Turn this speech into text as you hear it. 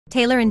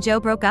Taylor and Joe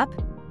broke up?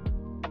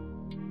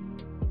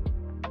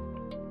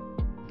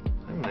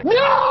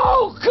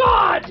 No,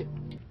 God!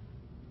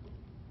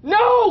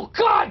 No,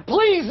 God,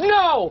 please,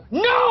 no!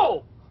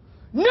 No!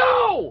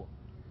 No!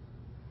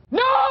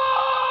 No!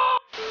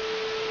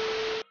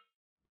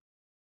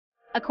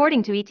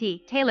 According to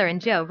ET, Taylor and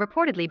Joe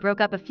reportedly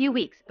broke up a few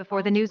weeks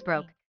before the news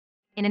broke,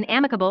 in an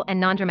amicable and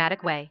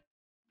non-dramatic way.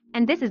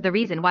 And this is the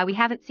reason why we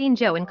haven't seen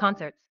Joe in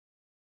concerts.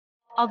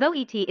 Although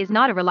ET is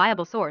not a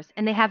reliable source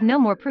and they have no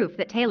more proof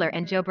that Taylor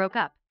and Joe broke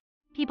up,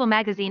 People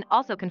magazine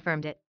also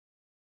confirmed it.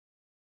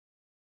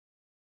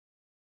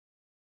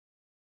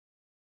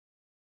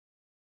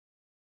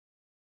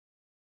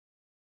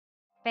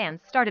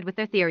 Fans started with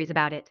their theories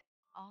about it.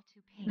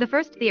 The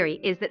first theory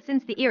is that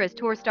since the Eras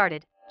tour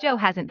started, Joe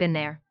hasn't been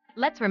there.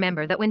 Let's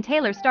remember that when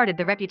Taylor started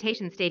the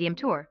Reputation Stadium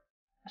tour,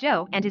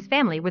 Joe and his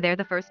family were there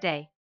the first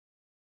day.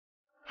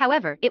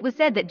 However, it was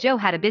said that Joe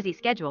had a busy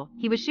schedule,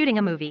 he was shooting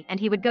a movie and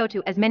he would go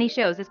to as many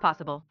shows as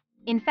possible.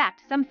 In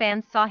fact, some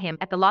fans saw him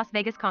at the Las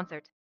Vegas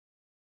concert.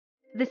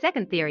 The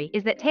second theory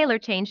is that Taylor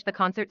changed the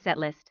concert set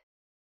list.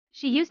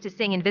 She used to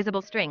sing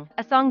Invisible String,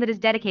 a song that is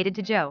dedicated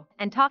to Joe,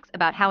 and talks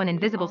about how an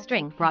invisible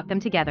string brought them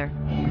together.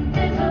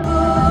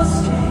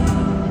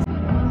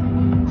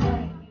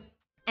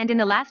 And in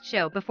the last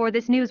show before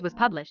this news was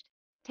published,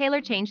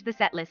 Taylor changed the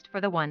set list for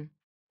The One.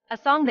 A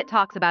song that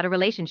talks about a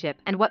relationship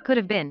and what could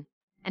have been,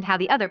 and how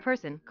the other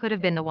person could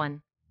have been the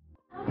one.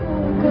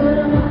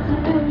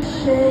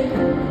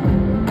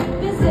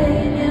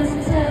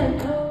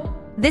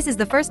 This is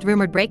the first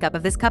rumored breakup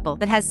of this couple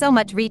that has so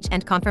much reach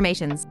and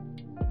confirmations.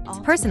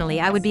 Personally,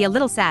 I would be a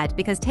little sad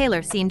because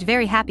Taylor seemed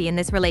very happy in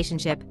this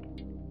relationship.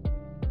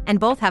 And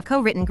both have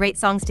co-written great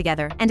songs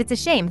together, and it's a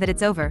shame that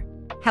it's over.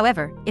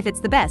 However, if it's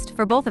the best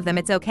for both of them,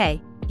 it's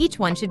okay. Each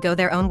one should go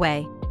their own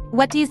way.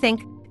 What do you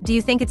think? Do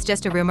you think it's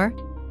just a rumor?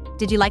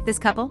 Did you like this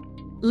couple?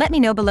 Let me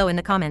know below in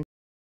the comments.